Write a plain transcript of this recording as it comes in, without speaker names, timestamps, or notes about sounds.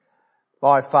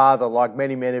My father, like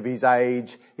many men of his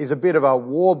age, is a bit of a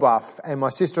war buff, and my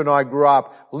sister and I grew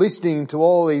up listening to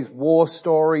all these war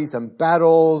stories and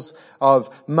battles of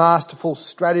masterful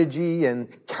strategy and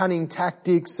cunning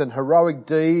tactics and heroic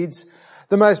deeds.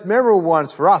 The most memorable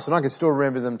ones for us, and I can still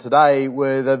remember them today,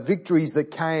 were the victories that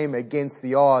came against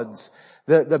the odds.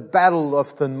 The Battle of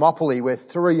Thermopylae, where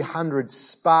 300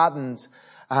 Spartans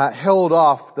held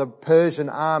off the Persian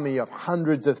army of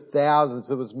hundreds of thousands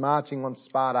that was marching on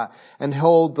Sparta, and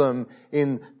held them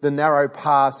in the narrow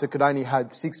pass that could only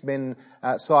have 6 men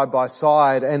side by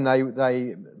side, and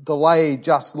they delayed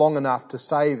just long enough to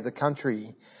save the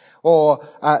country. Or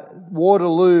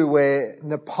Waterloo, where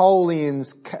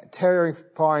Napoleon's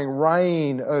terrifying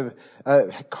reign of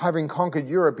having conquered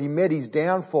Europe, he met his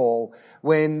downfall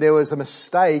when there was a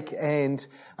mistake, and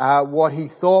what he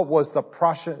thought was the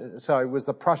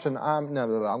Prussian army. No,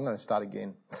 I'm going to start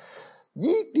again.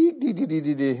 You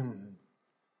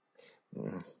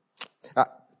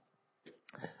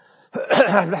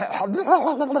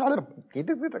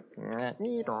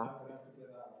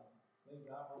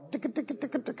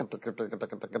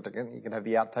can have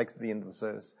the outtakes at the end of the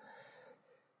service.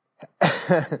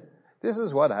 This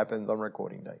is what happens on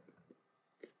recording day.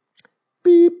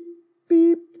 Beep,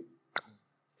 beep.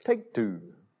 Take 2.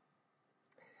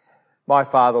 My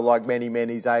father, like many men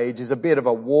his age, is a bit of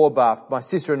a war buff. My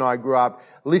sister and I grew up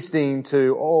listening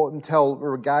to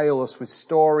regale us with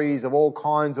stories of all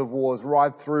kinds of wars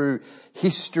right through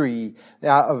history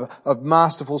of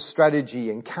masterful strategy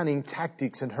and cunning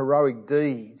tactics and heroic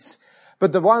deeds.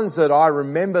 But the ones that I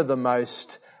remember the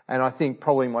most, and I think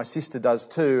probably my sister does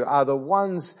too, are the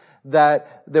ones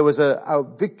that there was a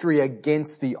victory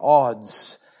against the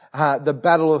odds. The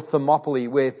Battle of Thermopylae,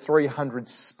 where 300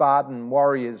 Spartan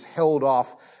warriors held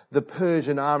off the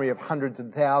Persian army of hundreds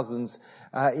and thousands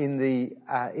in the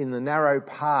narrow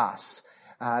pass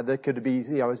that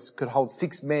could hold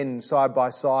 6 men side by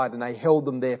side, and they held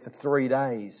them there for 3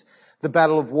 days. The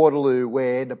Battle of Waterloo,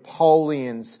 where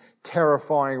Napoleon's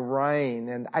terrifying reign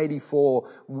and 84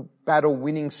 battle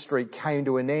winning streak came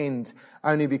to an end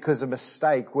only because of a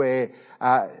mistake, where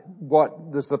what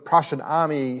was the Prussian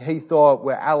army he thought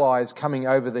were allies coming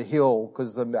over the hill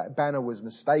because the banner was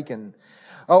mistaken.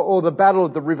 Or the Battle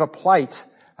of the River Plate,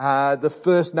 the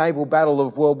first naval battle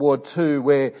of World War II,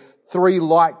 where 3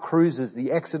 light cruisers,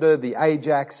 the Exeter, the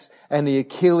Ajax and the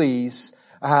Achilles,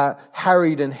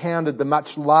 harried and hounded the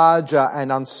much larger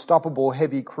and unstoppable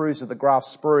heavy cruiser, the Graf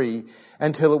Spee,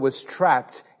 until it was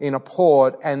trapped in a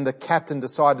port and the captain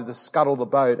decided to scuttle the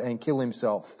boat and kill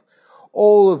himself.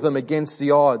 All of them against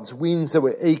the odds, wins that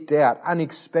were eked out,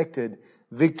 unexpected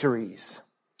victories.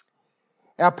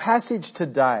 Our passage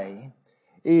today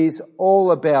is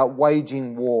all about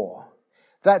waging war.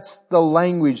 That's the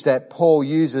language that Paul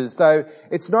uses, though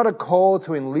it's not a call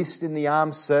to enlist in the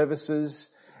armed services.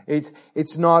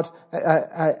 It's not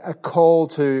a call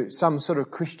to some sort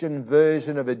of Christian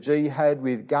version of a jihad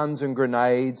with guns and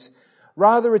grenades.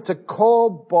 Rather, it's a call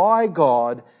by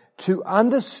God to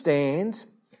understand,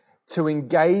 to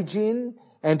engage in,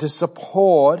 and to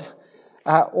support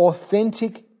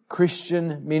authentic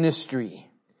Christian ministry,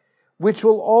 which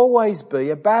will always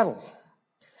be a battle.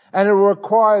 And it will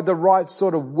require the right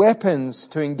sort of weapons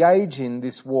to engage in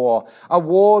this war. A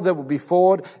war that will be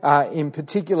fought in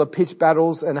particular pitched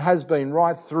battles, and has been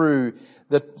right through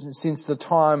since the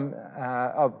time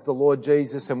of the Lord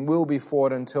Jesus, and will be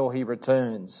fought until he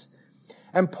returns.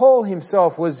 And Paul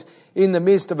himself was in the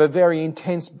midst of a very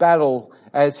intense battle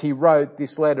as he wrote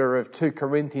this letter of 2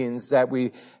 Corinthians that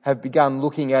we have begun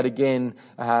looking at again.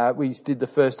 We did the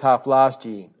first half last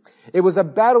year. It was a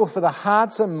battle for the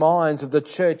hearts and minds of the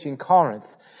church in Corinth,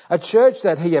 a church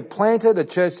that he had planted, a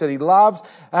church that he loved,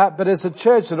 but as a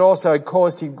church that also had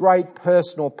caused him great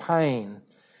personal pain.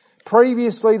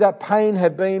 Previously, that pain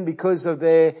had been because of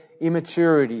their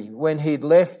immaturity. When he'd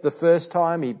left the first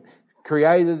time, he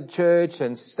created the church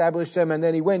and established them, and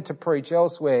then he went to preach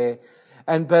elsewhere.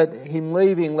 But him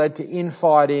leaving led to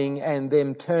infighting and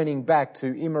them turning back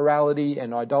to immorality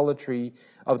and idolatry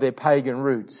of their pagan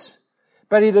roots.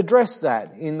 But he'd addressed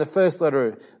that in the first letter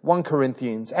of 1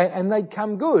 Corinthians, and they'd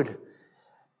come good.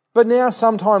 But now,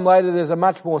 sometime later, there's a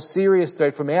much more serious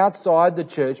threat from outside the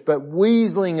church, but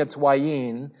weaseling its way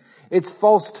in. It's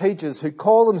false teachers who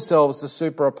call themselves the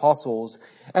super apostles,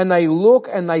 and they look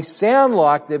and they sound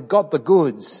like they've got the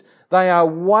goods. They are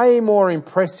way more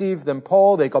impressive than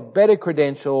Paul. They've got better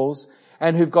credentials,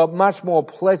 and who've got much more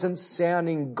pleasant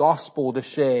sounding gospel to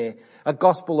share. A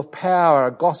gospel of power,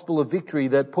 a gospel of victory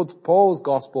that puts Paul's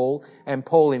gospel and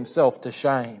Paul himself to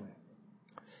shame.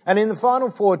 And in the final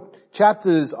 4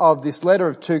 chapters of this letter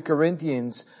of 2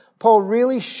 Corinthians, Paul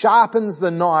really sharpens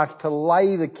the knife to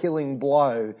lay the killing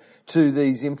blow to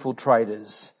these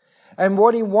infiltrators. And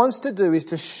what he wants to do is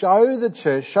to show the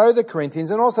church, show the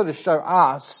Corinthians, and also to show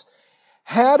us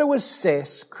how to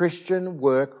assess Christian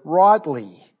work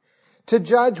rightly. To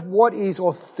judge what is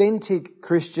authentic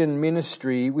Christian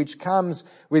ministry, which comes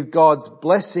with God's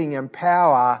blessing and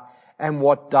power, and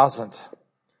what doesn't,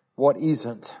 what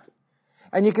isn't.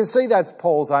 And you can see that's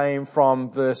Paul's aim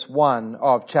from verse 1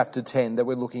 of chapter 10 that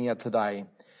we're looking at today.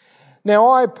 Now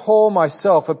I, Paul,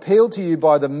 myself, appeal to you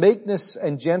by the meekness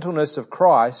and gentleness of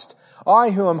Christ,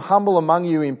 I who am humble among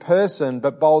you in person,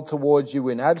 but bold towards you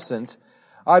when absent.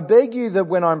 I beg you that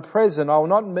when I'm present, I will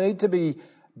not need to be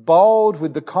bold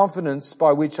with the confidence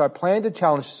by which I plan to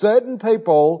challenge certain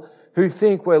people who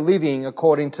think we're living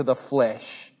according to the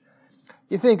flesh.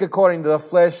 You think according to the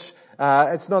flesh,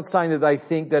 it's not saying that they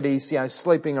think that he's,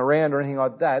 sleeping around or anything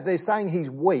like that. They're saying he's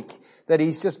weak, that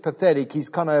he's just pathetic. He's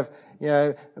kind of,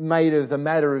 made of the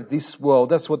matter of this world.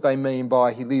 That's what they mean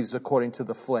by he lives according to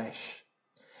the flesh.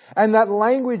 And that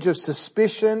language of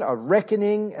suspicion, of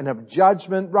reckoning, and of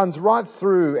judgment runs right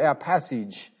through our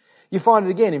passage. You find it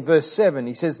again in verse 7.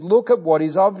 He says, look at what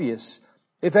is obvious.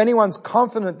 If anyone's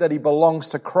confident that he belongs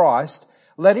to Christ,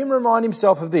 let him remind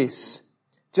himself of this.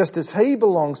 Just as he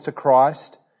belongs to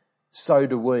Christ, so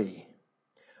do we.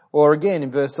 Or again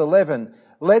in verse 11,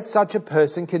 let such a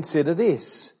person consider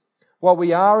this. What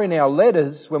we are in our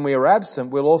letters when we are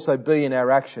absent will also be in our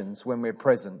actions when we're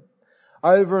present.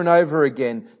 Over and over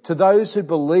again, to those who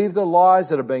believe the lies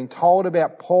that are being told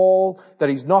about Paul, that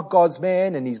he's not God's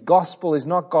man and his gospel is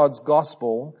not God's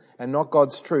gospel and not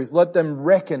God's truth, let them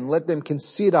reckon, let them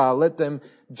consider, let them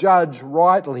judge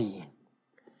rightly.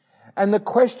 And the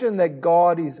question that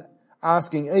God is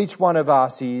asking each one of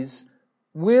us is,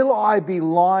 will I be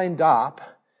lined up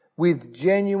with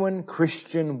genuine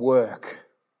Christian work,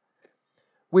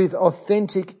 with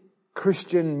authentic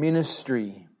Christian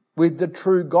ministry, with the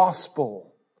true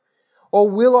gospel? Or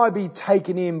will I be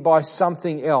taken in by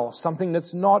something else, something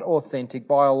that's not authentic,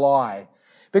 by a lie?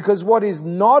 Because what is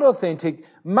not authentic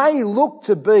may look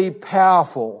to be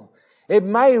powerful. It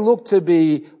may look to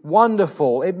be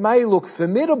wonderful. It may look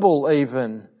formidable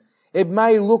even. It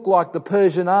may look like the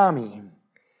Persian army.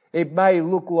 It may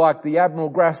look like the Admiral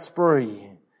Graf Spee.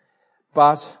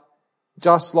 But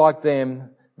just like them,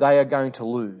 they are going to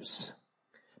lose.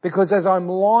 Because as I'm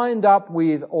lined up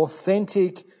with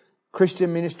authentic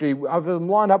Christian ministry, I'm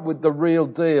lined up with the real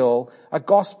deal, a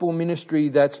gospel ministry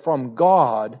that's from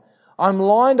God, I'm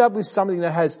lined up with something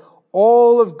that has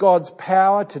all of God's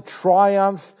power to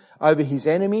triumph over his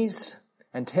enemies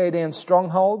and tear down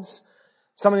strongholds,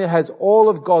 something that has all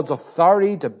of God's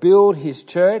authority to build his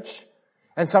church,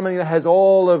 and something that has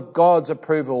all of God's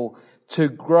approval to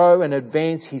grow and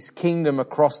advance his kingdom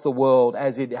across the world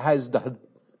as it has done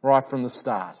right from the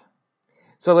start.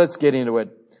 So let's get into it.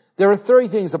 There are three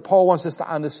things that Paul wants us to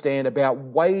understand about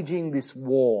waging this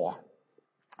war.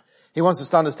 He wants us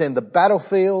to understand the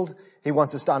battlefield, he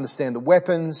wants us to understand the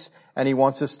weapons, and he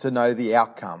wants us to know the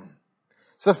outcome.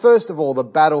 So first of all, the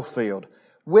battlefield.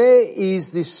 Where is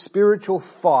this spiritual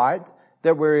fight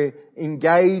that we're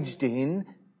engaged in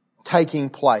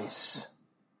taking place?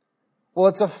 Well,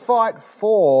 it's a fight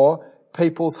for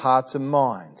people's hearts and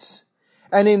minds.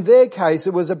 And in their case,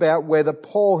 it was about whether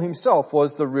Paul himself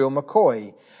was the real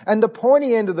McCoy. And the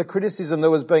pointy end of the criticism that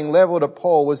was being levelled at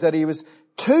Paul was that he was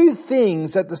two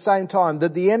things at the same time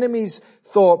that the enemies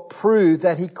thought proved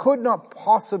that he could not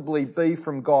possibly be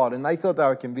from God. And they thought they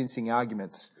were convincing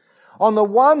arguments. On the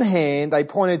one hand, they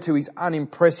pointed to his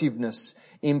unimpressiveness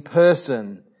in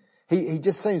person. He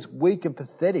just seems weak and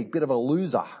pathetic, bit of a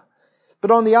loser.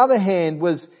 But on the other hand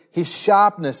was his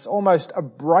sharpness, almost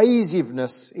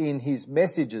abrasiveness in his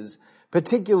messages,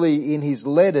 particularly in his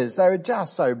letters. They were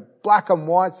just so black and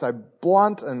white, so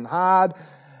blunt and hard.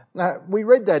 We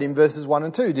read that in verses 1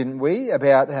 and 2, didn't we?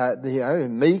 About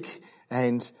meek,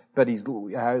 but his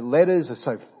letters are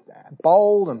so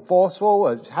bold and forceful.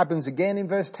 It happens again in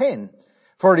verse 10.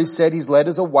 For it is said his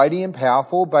letters are weighty and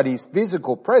powerful, but his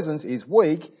physical presence is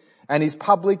weak, and his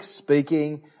public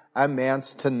speaking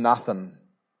amounts to nothing.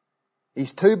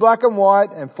 He's too black and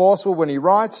white and forceful when he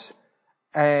writes,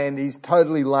 and he's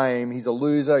totally lame. He's a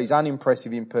loser. He's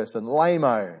unimpressive in person.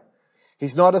 Lame-o.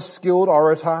 He's not a skilled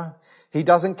orator. He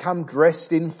doesn't come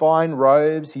dressed in fine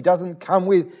robes. He doesn't come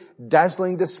with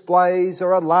dazzling displays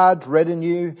or a large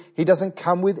retinue. He doesn't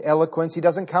come with eloquence. He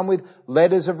doesn't come with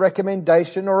letters of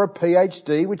recommendation or a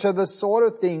PhD, which are the sort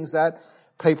of things that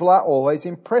people are always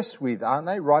impressed with, aren't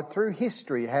they? Right through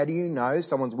history. How do you know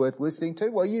someone's worth listening to?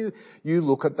 Well, you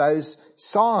look at those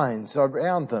signs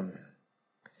around them.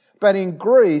 But in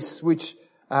Greece, which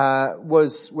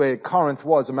was where Corinth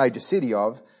was a major city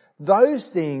of, those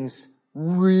things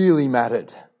really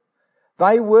mattered.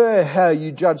 They were how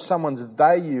you judge someone's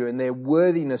value and their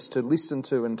worthiness to listen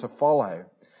to and to follow.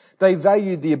 They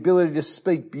valued the ability to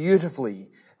speak beautifully.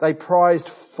 They prized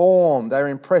form. They were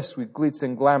impressed with glitz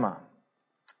and glamour.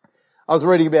 I was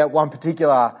reading about one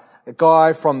particular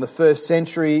guy from the 1st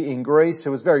century in Greece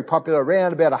who was very popular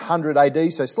around about 100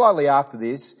 AD, so slightly after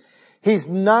this. His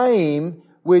name,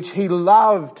 which he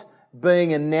loved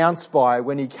being announced by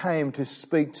when he came to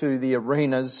speak to the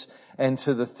arenas and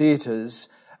to the theatres,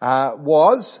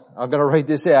 was, I'm going to read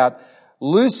this out,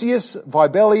 Lucius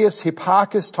Vibelius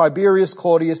Hipparchus Tiberius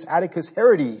Claudius Atticus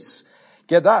Herodes.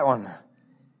 Get that one?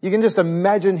 You can just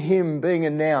imagine him being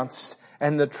announced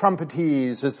and the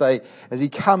trumpeteers as he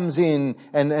comes in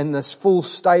and this full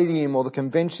stadium or the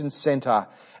convention centre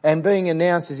and being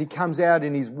announced as he comes out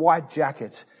in his white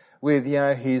jacket with,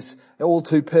 his all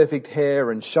too perfect hair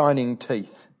and shining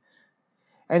teeth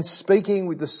and speaking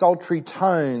with the sultry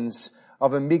tones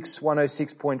of a Mix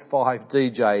 106.5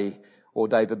 DJ or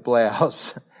David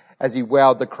Blouse as he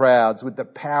wowed the crowds with the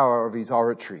power of his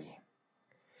oratory.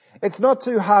 It's not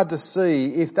too hard to see,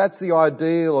 if that's the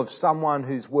ideal of someone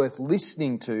who's worth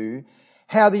listening to,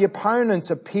 how the opponents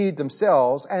appeared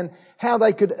themselves and how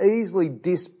they could easily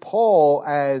diss Paul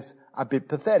as a bit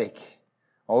pathetic.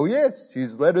 Oh yes,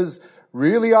 his letters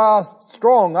really are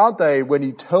strong, aren't they, when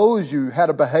he tells you how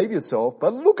to behave yourself,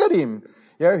 but look at him.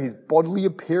 His bodily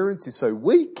appearance is so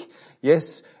weak.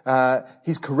 Yes,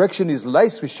 his correction is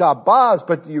laced with sharp barbs,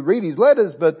 but you read his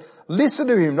letters, but listen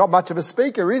to him. Not much of a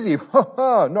speaker, is he?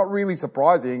 Not really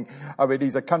surprising. I mean,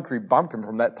 he's a country bumpkin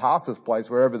from that Tarsus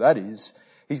place, wherever that is.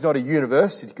 He's not a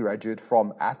university graduate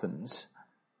from Athens.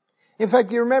 In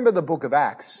fact, you remember the book of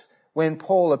Acts, when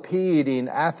Paul appeared in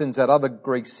Athens, that other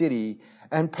Greek city,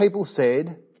 and people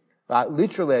said,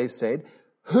 literally they said,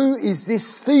 who is this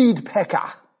seed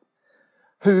pecker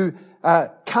who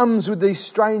comes with these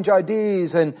strange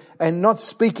ideas and not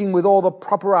speaking with all the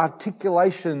proper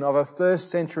articulation of a 1st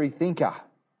century thinker?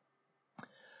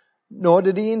 Nor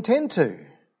did he intend to.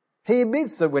 He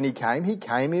admits that when he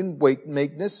came in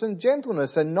meekness and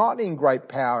gentleness and not in great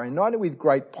power and not with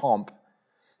great pomp.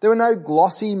 There were no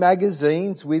glossy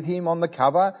magazines with him on the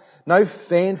cover, no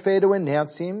fanfare to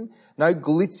announce him, no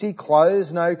glitzy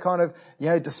clothes, no kind of,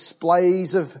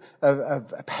 displays of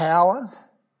power.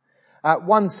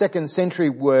 One 2nd century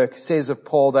work says of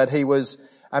Paul that he was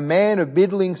a man of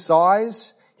middling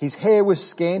size, his hair was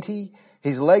scanty,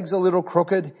 his legs a little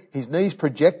crooked, his knees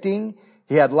projecting,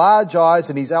 he had large eyes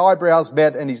and his eyebrows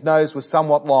met and his nose was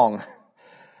somewhat long.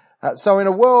 So in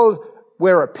a world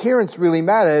where appearance really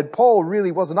mattered, Paul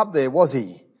really wasn't up there, was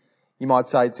he? You might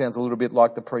say it sounds a little bit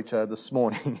like the preacher this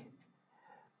morning.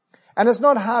 And it's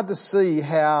not hard to see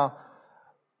how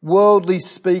worldly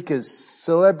speakers,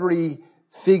 celebrity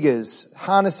figures,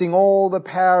 harnessing all the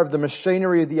power of the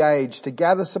machinery of the age to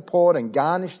gather support and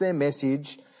garnish their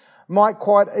message, might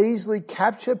quite easily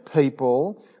capture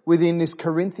people within this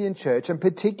Corinthian church, and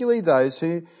particularly those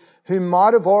who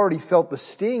might have already felt the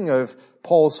sting of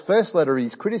Paul's first letter,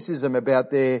 his criticism about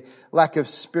their lack of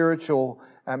spiritual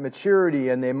maturity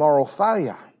and their moral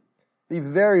failure. It'd be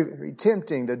very, very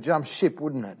tempting to jump ship,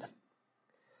 wouldn't it?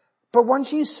 But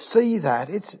once you see that,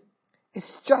 it's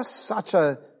just such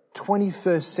a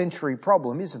 21st century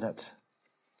problem, isn't it?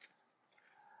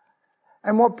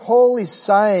 And what Paul is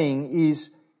saying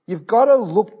is, you've got to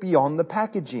look beyond the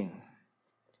packaging.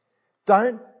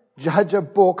 Don't judge a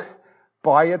book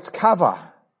by its cover.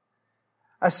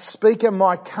 A speaker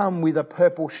might come with a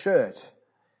purple shirt.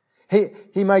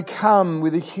 He may come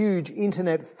with a huge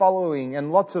internet following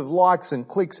and lots of likes and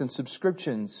clicks and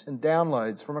subscriptions and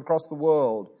downloads from across the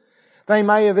world. They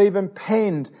may have even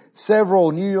penned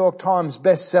several New York Times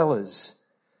bestsellers.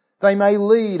 They may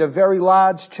lead a very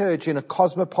large church in a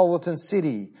cosmopolitan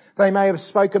city. They may have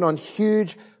spoken on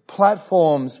huge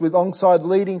platforms with alongside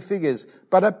leading figures,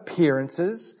 but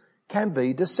appearances can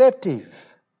be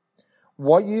deceptive.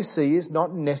 What you see is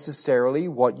not necessarily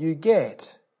what you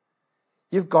get.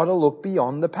 You've got to look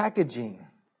beyond the packaging.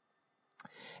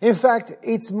 In fact,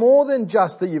 it's more than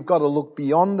just that you've got to look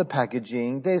beyond the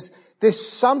packaging. There's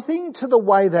something to the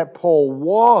way that Paul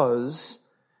was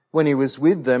when he was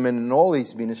with them and in all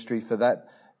his ministry for that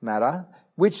matter,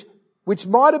 which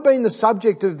might have been the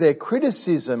subject of their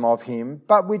criticism of him,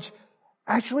 but which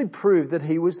actually proved that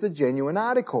he was the genuine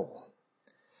article.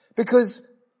 Because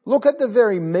look at the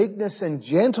very meekness and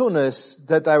gentleness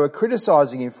that they were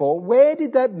criticizing him for. Where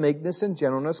did that meekness and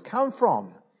gentleness come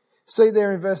from? See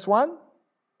there in verse 1?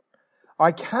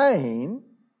 I came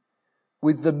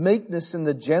with the meekness and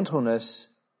the gentleness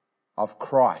of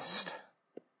Christ.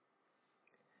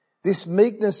 This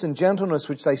meekness and gentleness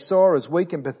which they saw as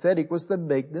weak and pathetic was the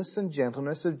meekness and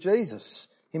gentleness of Jesus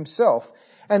himself.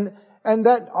 And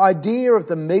that idea of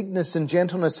the meekness and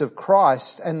gentleness of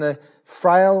Christ and the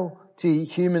frailty,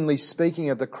 humanly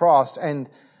speaking, of the cross and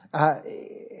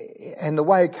the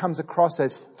way it comes across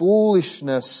as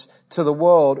foolishness to the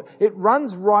world, it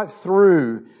runs right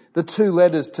through the two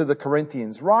letters to the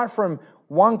Corinthians, right from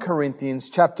 1 Corinthians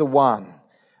chapter 1,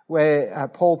 where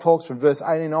Paul talks from verse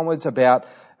 18 onwards about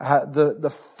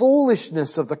the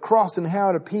foolishness of the cross and how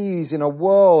it appears in a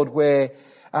world where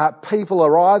people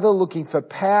are either looking for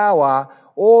power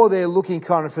or they're looking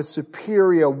kind of for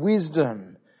superior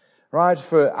wisdom, right,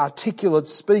 for articulate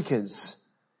speakers.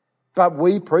 But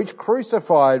we preach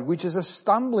crucified, which is a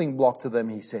stumbling block to them,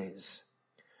 he says.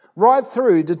 Right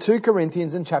through to 2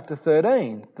 Corinthians in chapter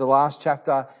 13, the last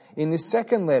chapter in this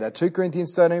second letter. 2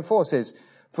 Corinthians 13:4 says,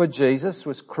 "For Jesus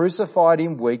was crucified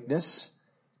in weakness,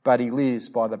 but he lives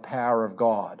by the power of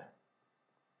God."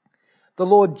 The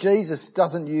Lord Jesus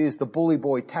doesn't use the bully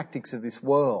boy tactics of this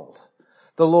world.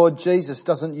 The Lord Jesus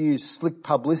doesn't use slick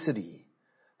publicity.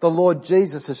 The Lord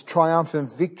Jesus'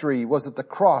 triumphant victory was at the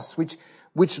cross, which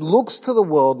looks to the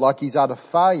world like he's utter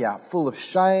failure, full of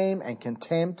shame and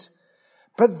contempt.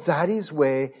 But that is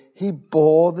where he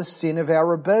bore the sin of our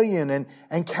rebellion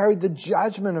and carried the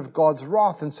judgment of God's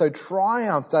wrath and so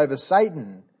triumphed over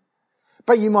Satan.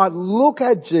 But you might look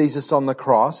at Jesus on the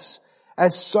cross,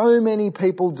 as so many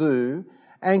people do,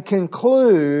 and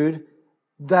conclude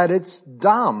that it's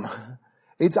dumb.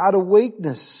 It's utter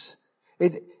weakness.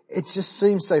 It just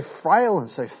seems so frail and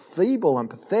so feeble and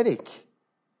pathetic.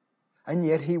 And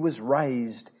yet he was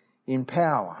raised in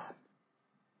power.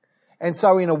 And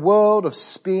so in a world of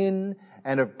spin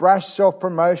and of brash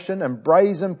self-promotion and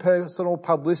brazen personal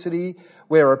publicity,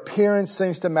 where appearance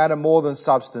seems to matter more than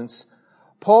substance,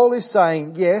 Paul is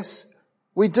saying, yes,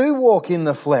 we do walk in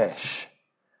the flesh.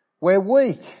 We're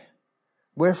weak.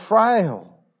 We're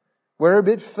frail. We're a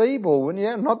bit feeble. And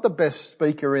yeah, not the best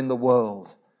speaker in the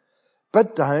world.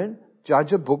 But don't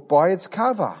judge a book by its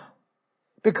cover.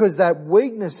 Because that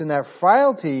weakness and that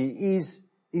frailty is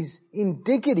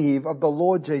indicative of the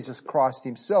Lord Jesus Christ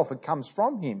himself. It comes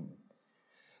from him.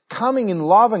 Coming in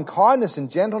love and kindness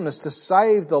and gentleness to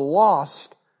save the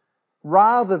lost,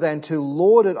 rather than to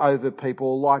lord it over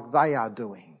people like they are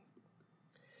doing.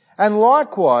 And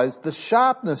likewise, the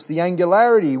sharpness, the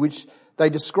angularity, which they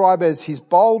describe as his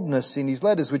boldness in his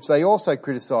letters, which they also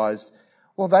criticise,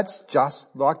 well, that's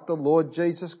just like the Lord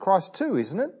Jesus Christ too,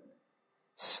 isn't it?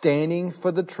 Standing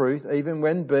for the truth even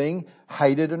when being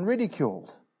hated and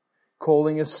ridiculed,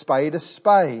 calling a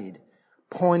spade,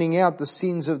 pointing out the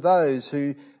sins of those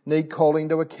who need calling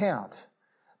to account,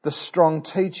 the strong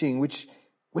teaching which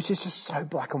is just so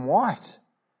black and white.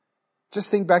 Just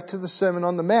think back to the Sermon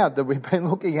on the Mount that we've been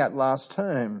looking at last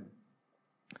term.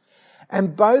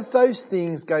 And both those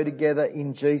things go together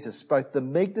in Jesus, both the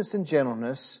meekness and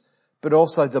gentleness, but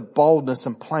also the boldness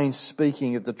and plain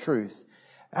speaking of the truth.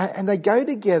 And they go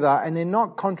together and they're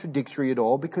not contradictory at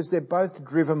all because they're both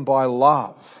driven by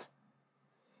love.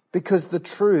 Because the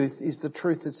truth is the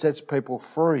truth that sets people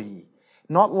free.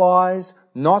 Not lies,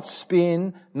 not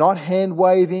spin, not hand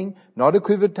waving, not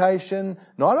equivocation,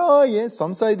 not, oh yes,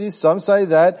 some say this, some say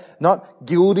that, not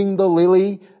gilding the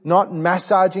lily, not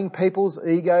massaging people's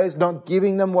egos, not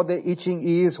giving them what their itching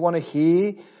ears want to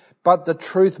hear, but the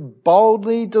truth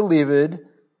boldly delivered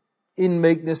in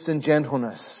meekness and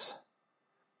gentleness.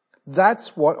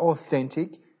 That's what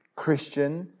authentic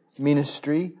Christian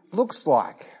ministry looks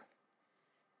like.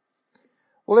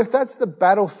 Well, if that's the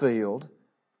battlefield,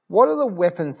 what are the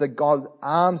weapons that God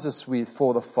arms us with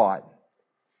for the fight?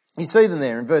 You see them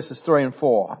there in verses 3 and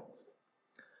 4.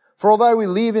 For although we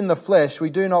live in the flesh, we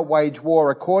do not wage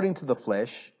war according to the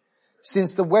flesh,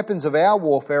 since the weapons of our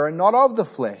warfare are not of the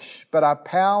flesh, but are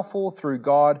powerful through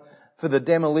God for the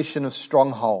demolition of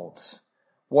strongholds.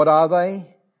 What are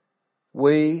they?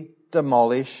 We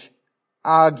demolish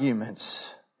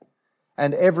arguments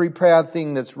and every proud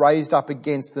thing that's raised up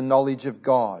against the knowledge of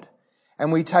God.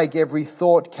 And we take every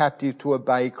thought captive to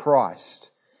obey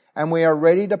Christ. And we are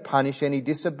ready to punish any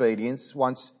disobedience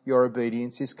once your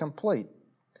obedience is complete.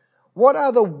 What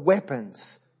are the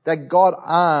weapons that God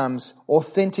arms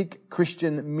authentic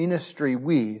Christian ministry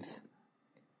with?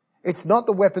 It's not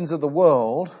the weapons of the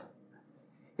world.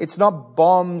 It's not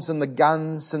bombs and the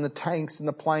guns and the tanks and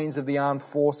the planes of the armed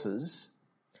forces.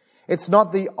 It's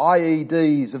not the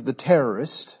IEDs of the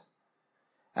terrorist.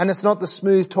 And it's not the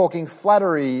smooth-talking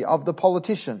flattery of the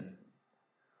politician.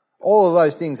 All of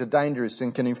those things are dangerous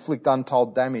and can inflict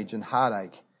untold damage and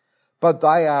heartache. But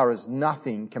they are as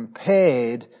nothing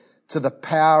compared to the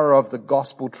power of the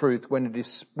gospel truth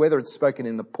whether it's spoken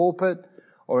in the pulpit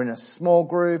or in a small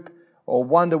group or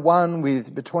one-to-one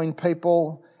between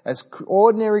people as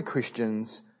ordinary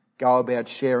Christians go about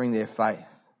sharing their faith.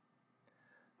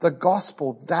 The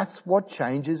gospel, that's what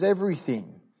changes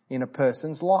everything in a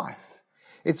person's life.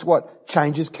 It's what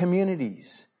changes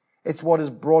communities. It's what has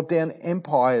brought down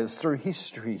empires through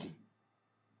history.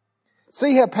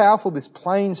 See how powerful this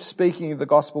plain speaking of the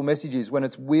gospel message is when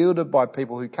it's wielded by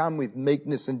people who come with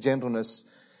meekness and gentleness,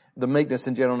 the meekness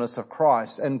and gentleness of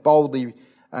Christ, and boldly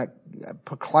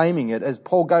proclaiming it, as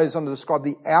Paul goes on to describe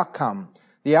the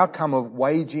outcome of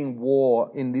waging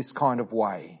war in this kind of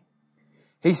way.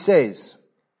 He says,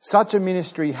 such a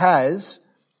ministry has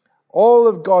all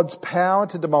of God's power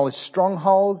to demolish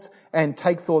strongholds and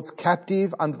take thoughts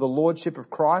captive under the lordship of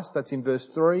Christ. That's in verse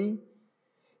 3.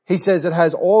 He says it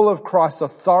has all of Christ's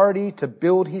authority to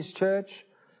build his church.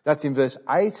 That's in verse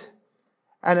 8.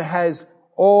 And it has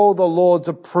all the Lord's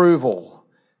approval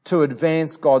to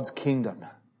advance God's kingdom.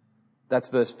 That's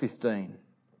verse 15.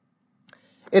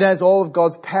 It has all of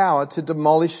God's power to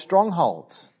demolish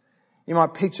strongholds. You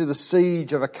might picture the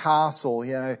siege of a castle,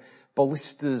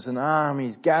 ballistas and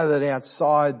armies gathered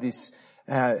outside this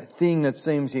thing that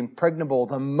seems impregnable.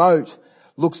 The moat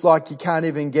looks like you can't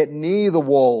even get near the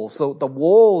walls. So the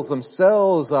walls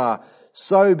themselves are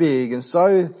so big and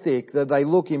so thick that they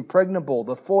look impregnable.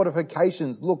 The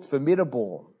fortifications look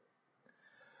formidable.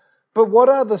 But what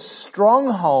are the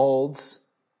strongholds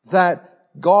that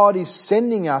God is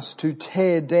sending us to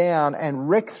tear down and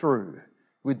wreck through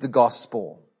with the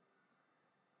gospel?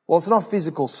 Well, it's not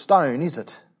physical stone, is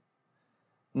it?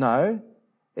 No.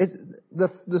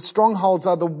 The strongholds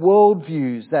are the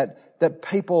worldviews that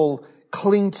people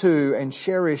cling to and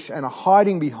cherish and are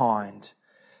hiding behind.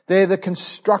 They're the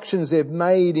constructions they've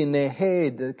made in their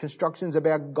head, the constructions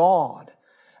about God,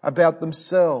 about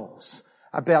themselves,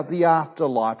 about the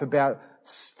afterlife, about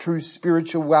true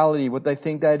spirituality, what they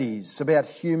think that is, about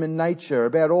human nature,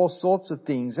 about all sorts of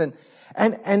things.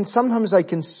 And sometimes they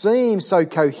can seem so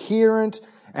coherent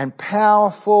and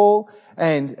powerful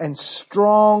and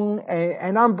strong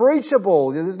and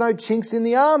unbreachable. There's no chinks in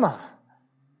the armour.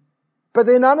 But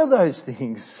they're none of those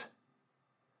things,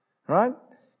 right?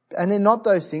 And they're not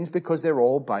those things because they're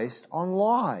all based on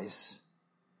lies.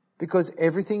 Because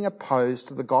everything opposed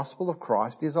to the gospel of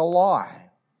Christ is a lie.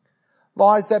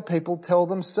 Lies that people tell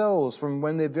themselves from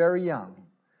when they're very young.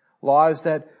 Lies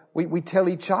that we tell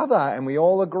each other and we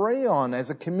all agree on as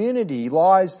a community.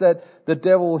 Lies that the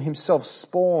devil himself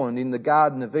spawned in the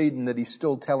Garden of Eden that he's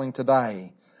still telling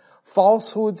today.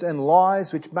 Falsehoods and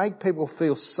lies which make people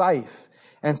feel safe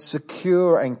and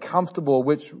secure and comfortable,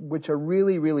 which are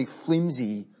really, really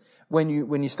flimsy when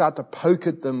you start to poke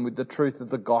at them with the truth of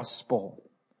the gospel.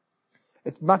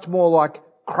 It's much more like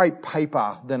crepe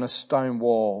paper than a stone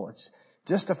wall. It's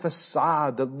just a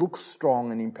facade that looks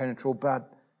strong and impenetrable,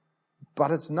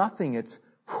 but it's nothing.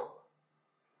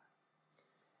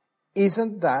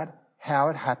 Isn't that how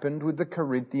it happened with the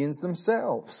Corinthians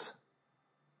themselves?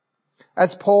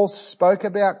 As Paul spoke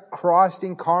about Christ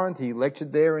in Corinth, he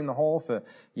lectured there in the hall for a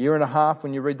year and a half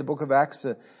when you read the book of Acts,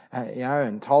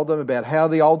 and told them about how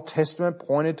the Old Testament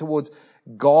pointed towards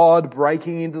God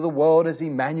breaking into the world as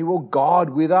Emmanuel, God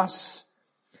with us.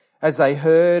 As they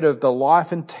heard of the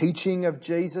life and teaching of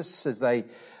Jesus, as they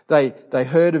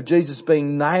heard of Jesus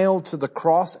being nailed to the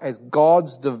cross as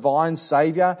God's divine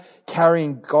Saviour,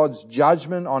 carrying God's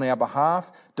judgment on our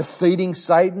behalf, defeating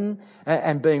Satan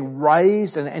and being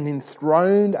raised and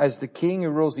enthroned as the King who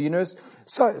rules the universe.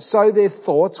 So their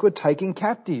thoughts were taken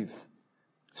captive.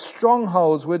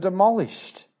 Strongholds were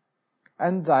demolished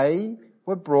and they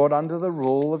were brought under the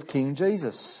rule of King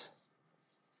Jesus.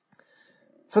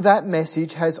 For that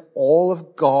message has all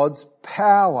of God's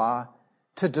power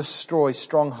to destroy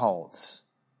strongholds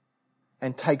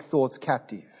and take thoughts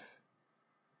captive.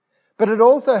 But it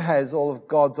also has all of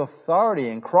God's authority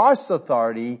and Christ's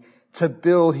authority to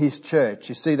build his church.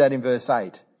 You see that in verse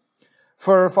 8.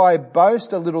 For if I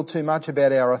boast a little too much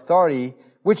about our authority,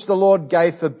 which the Lord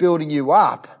gave for building you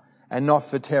up and not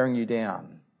for tearing you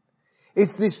down.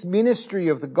 It's this ministry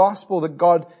of the gospel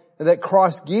that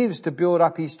Christ gives to build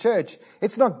up his church.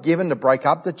 It's not given to break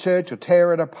up the church or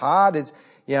tear it apart.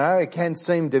 It can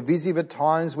seem divisive at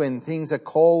times when things are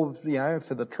called,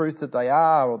 for the truth that they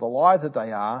are or the lie that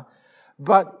they are.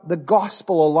 But the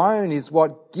gospel alone is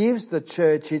what gives the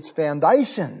church its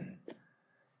foundation.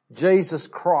 Jesus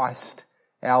Christ,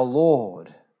 our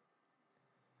Lord.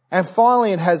 And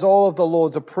finally, it has all of the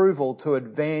Lord's approval to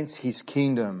advance his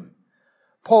kingdom.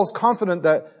 Paul's confident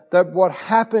that what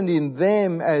happened in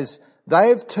them as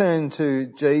they've turned to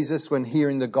Jesus when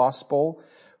hearing the gospel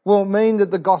will mean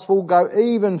that the gospel will go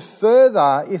even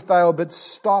further if they will but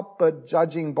stop but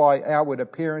judging by outward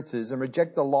appearances and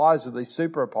reject the lies of these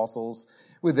super apostles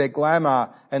with their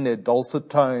glamour and their dulcet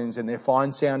tones and their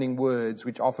fine sounding words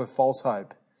which offer false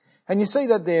hope. And you see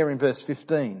that there in verse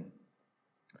 15.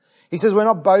 He says, we're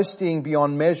not boasting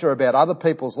beyond measure about other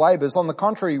people's labours. On the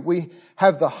contrary, we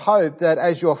have the hope that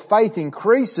as your faith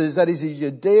increases, that is, as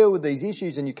you deal with these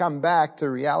issues and you come back to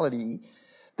reality,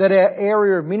 that our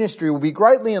area of ministry will be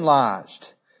greatly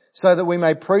enlarged so that we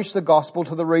may preach the gospel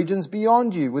to the regions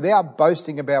beyond you without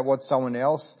boasting about what someone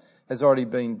else has already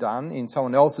been done in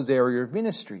someone else's area of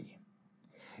ministry.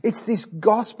 It's this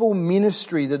gospel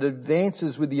ministry that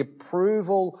advances with the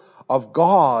approval of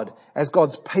God as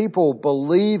God's people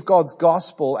believe God's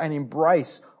gospel and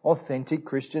embrace authentic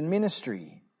Christian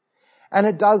ministry. And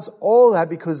it does all that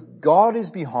because God is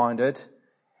behind it,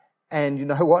 and you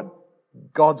know what?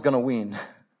 God's going to win.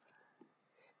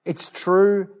 It's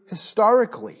true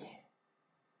historically.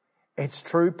 It's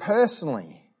true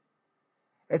personally.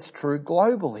 It's true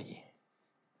globally.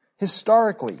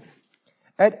 Historically,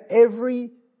 at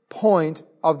every point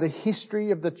of the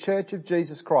history of the Church of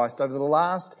Jesus Christ over the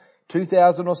last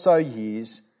 2,000 or so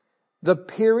years, the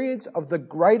periods of the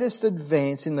greatest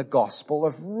advance in the gospel,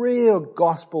 of real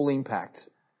gospel impact,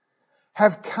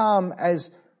 have come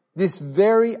as this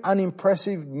very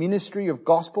unimpressive ministry of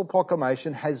gospel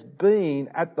proclamation has been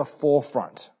at the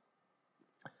forefront.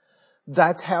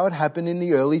 That's how it happened in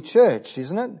the early church,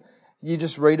 isn't it? You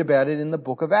just read about it in the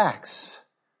book of Acts,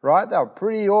 right? They were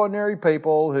pretty ordinary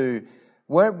people who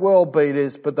weren't world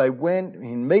beaters, but they went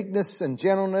in meekness and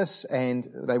gentleness, and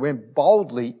they went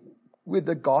boldly with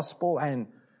the gospel, and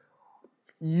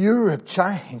Europe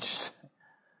changed,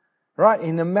 right?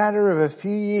 In a matter of a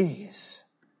few years.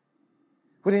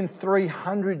 Within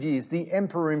 300 years, the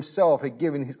emperor himself had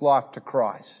given his life to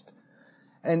Christ.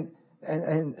 And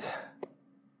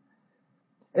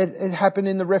it happened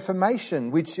in the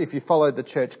Reformation, which, if you follow the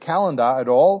church calendar at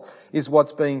all, is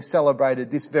what's being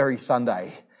celebrated this very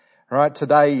Sunday. Right?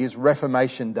 Today is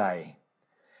Reformation Day.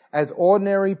 As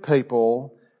ordinary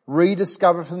people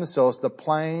rediscover for themselves the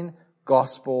plain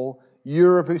gospel,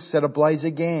 Europe is set ablaze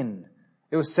again.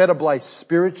 It was set ablaze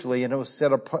spiritually, and it was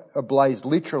set ablaze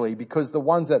literally, because the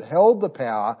ones that held the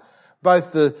power,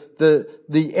 both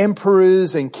the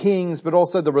emperors and kings, but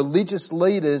also the religious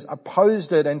leaders,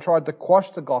 opposed it and tried to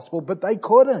quash the gospel, but they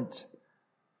couldn't.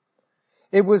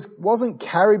 It wasn't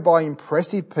carried by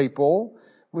impressive people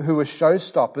who were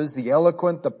showstoppers, the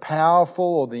eloquent, the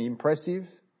powerful, or the impressive.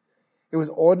 It was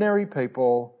ordinary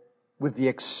people with the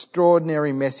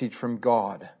extraordinary message from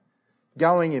God,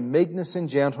 going in meekness and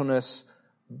gentleness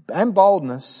and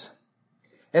boldness.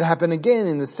 It happened again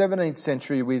in the 17th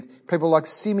century with people like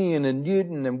Simeon and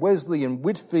Newton and Wesley and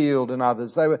Whitfield and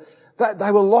others. They were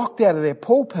locked out of their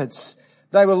pulpits.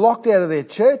 They were locked out of their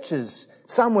churches.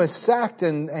 Some were sacked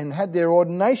and had their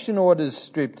ordination orders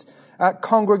stripped.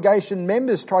 Congregation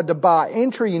members tried to bar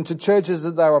entry into churches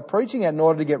that they were preaching at in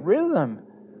order to get rid of them.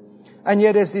 And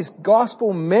yet as this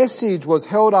gospel message was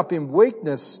held up in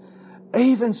weakness,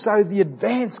 even so the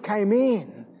advance came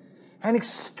in. And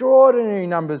extraordinary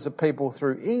numbers of people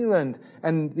through England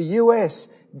and the US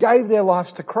gave their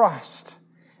lives to Christ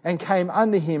and came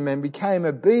under Him and became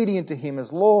obedient to Him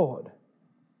as Lord.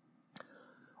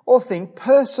 Or think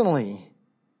personally,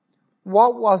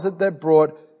 what was it that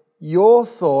brought your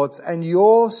thoughts and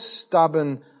your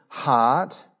stubborn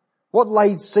heart, what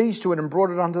laid siege to it and brought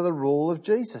it under the rule of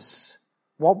Jesus?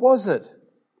 What was it?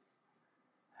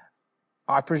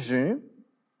 I presume,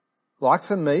 like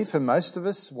for me, for most of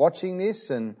us watching this,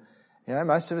 and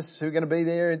most of us who are going to be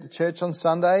there at the church on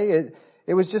Sunday,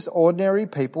 it was just ordinary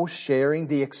people sharing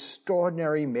the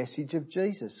extraordinary message of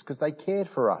Jesus because they cared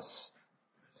for us.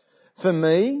 For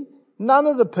me, none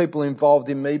of the people involved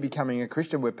in me becoming a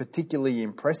Christian were particularly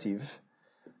impressive.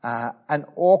 An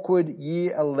awkward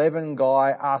year 11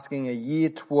 guy asking a year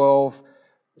 12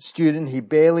 student he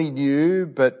barely knew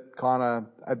but kind of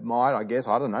admired, I guess,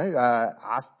 I don't know,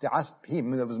 asked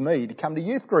him, that was me, to come to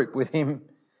youth group with him.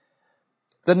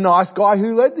 The nice guy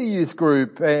who led the youth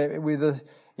group with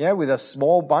a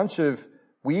small bunch of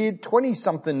weird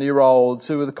 20-something-year-olds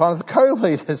who were the kind of the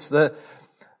co-leaders.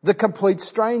 The complete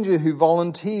stranger who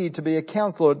volunteered to be a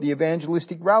counsellor at the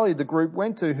evangelistic rally the group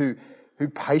went to, who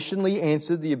patiently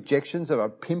answered the objections of a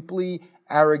pimply,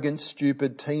 arrogant,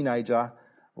 stupid teenager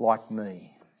like me.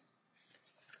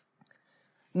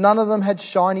 None of them had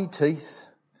shiny teeth.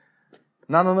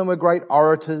 None of them were great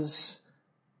orators.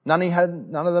 None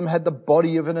of them had the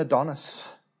body of an Adonis.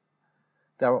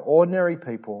 They were ordinary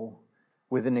people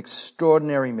with an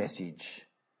extraordinary message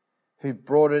who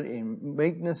brought it in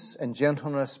meekness and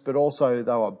gentleness, but also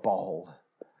they were bold.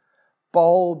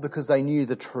 Bold because they knew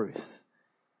the truth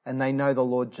and they know the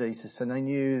Lord Jesus, and they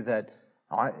knew that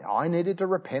I needed to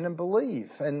repent and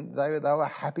believe, and they were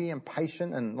happy and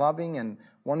patient and loving and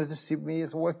wanted to see me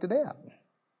as worked it out.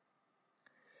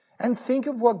 And think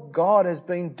of what God has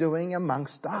been doing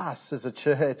amongst us as a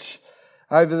church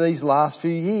over these last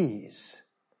few years.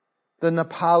 The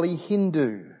Nepali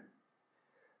Hindu,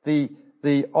 the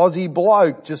Aussie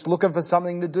bloke just looking for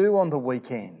something to do on the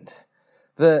weekend,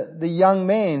 the young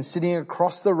man sitting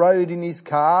across the road in his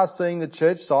car seeing the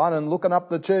church sign and looking up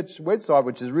the church website,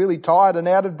 which is really tired and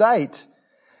out of date.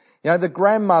 You know, the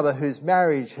grandmother whose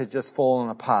marriage had just fallen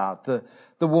apart,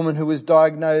 the woman who was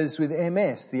diagnosed with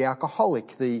MS, the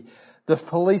alcoholic, the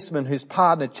policeman whose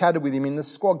partner chatted with him in the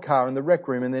squad car in the rec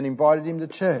room and then invited him to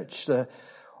church.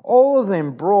 All of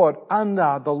them brought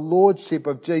under the lordship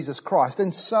of Jesus Christ,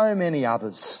 and so many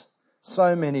others.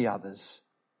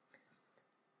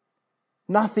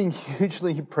 Nothing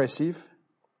hugely impressive,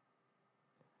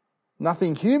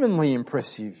 nothing humanly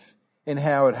impressive in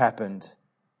how it happened.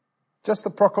 Just the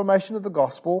proclamation of the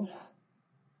gospel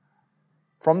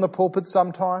from the pulpit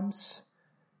sometimes,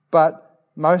 but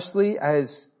mostly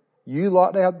as you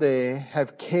lot out there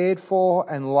have cared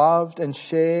for and loved and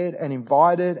shared and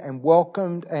invited and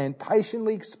welcomed and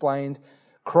patiently explained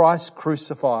Christ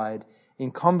crucified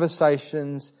in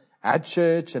conversations at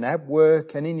church and at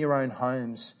work and in your own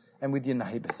homes and with your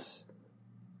neighbours.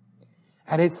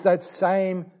 And it's that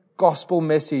same gospel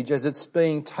message as it's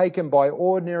being taken by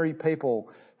ordinary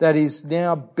people that is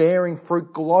now bearing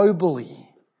fruit globally.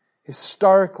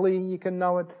 Historically, you can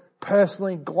know it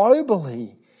personally,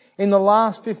 globally. In the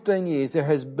last 15 years, there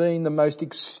has been the most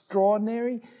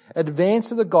extraordinary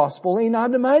advance of the gospel in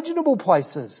unimaginable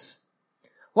places,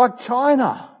 like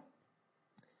China,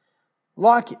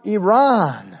 like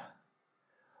Iran,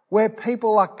 where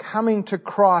people are coming to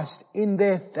Christ in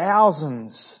their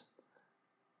thousands.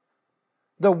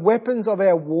 The weapons of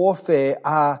our warfare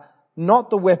are not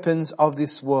the weapons of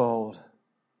this world.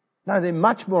 No, they're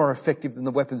much more effective than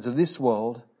the weapons of this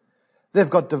world. They've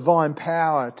got divine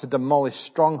power to demolish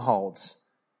strongholds.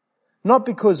 Not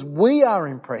because we are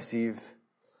impressive,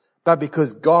 but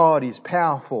because God is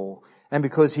powerful and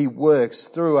because He works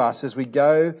through us as we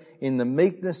go in the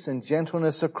meekness and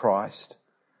gentleness of Christ,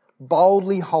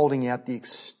 boldly holding out the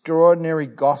extraordinary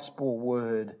gospel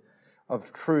word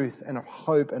of truth and of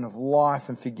hope and of life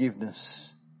and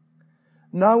forgiveness.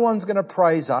 No one's going to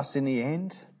praise us in the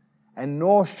end, and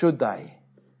nor should they.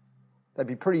 They'd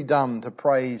be pretty dumb to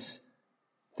praise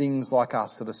things like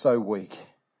us that are so weak.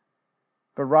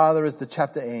 But rather, as the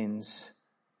chapter ends,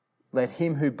 let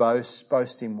him who boasts,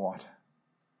 boast in what?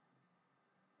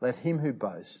 Let him who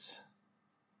boasts,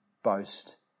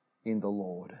 boast in the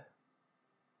Lord.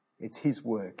 It's His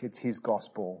work. It's His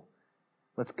gospel.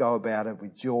 Let's go about it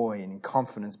with joy and in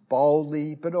confidence,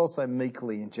 boldly, but also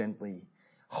meekly and gently,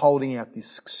 holding out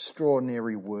this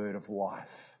extraordinary word of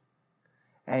life.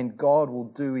 And God will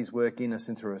do His work in us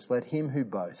and through us. Let him who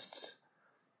boasts,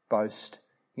 boast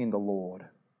in the Lord.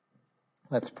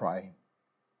 Let's pray.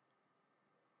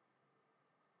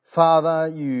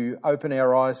 Father, you open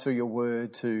our eyes through your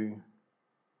word to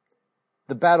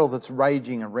the battle that's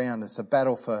raging around us, a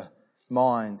battle for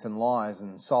minds and lives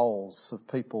and souls of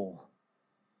people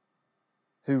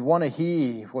who want to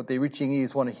hear what their itching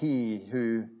ears want to hear,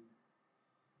 who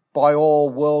by all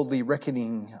worldly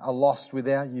reckoning are lost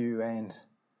without you, and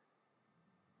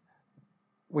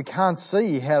we can't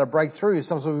see how to break through.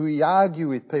 Sometimes we argue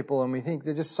with people and we think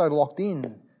they're just so locked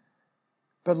in.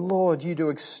 But Lord, you do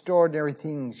extraordinary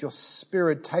things. Your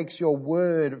Spirit takes your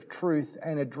word of truth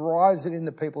and it drives it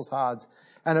into people's hearts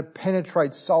and it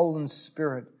penetrates soul and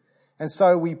spirit. And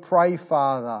so we pray,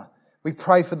 Father, we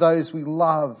pray for those we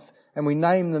love and we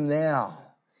name them now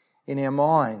in our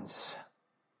minds.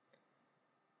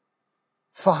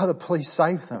 Father, please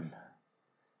save them.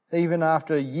 Even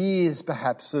after years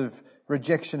perhaps of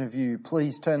rejection of you,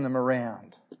 please turn them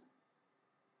around.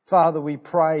 Father, we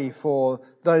pray for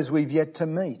those we've yet to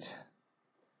meet,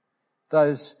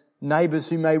 those neighbours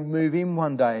who may move in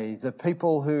one day, the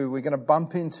people who we're going to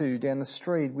bump into down the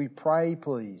street. We pray,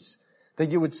 please,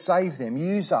 that you would save them.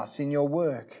 Use us in your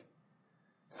work.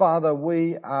 Father,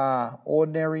 we are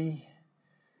ordinary,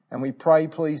 and we pray,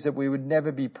 please, that we would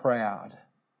never be proud.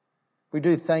 We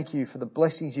do thank you for the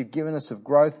blessings you've given us of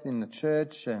growth in the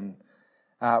church, and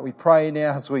we pray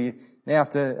now as we now have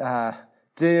to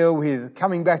deal with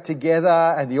coming back together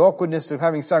and the awkwardness of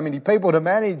having so many people to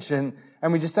manage, and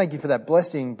we just thank you for that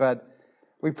blessing. But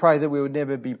we pray that we would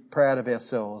never be proud of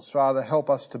ourselves. Father, help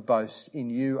us to boast in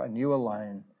you and you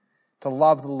alone, to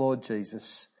love the Lord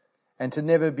Jesus and to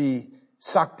never be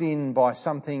sucked in by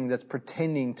something that's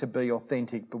pretending to be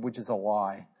authentic, but which is a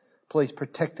lie. Please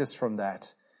protect us from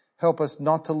that. Help us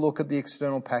not to look at the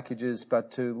external packages,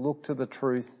 but to look to the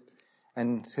truth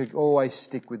and to always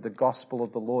stick with the gospel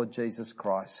of the Lord Jesus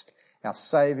Christ, our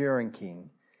Saviour and King.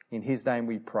 In his name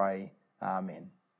we pray. Amen.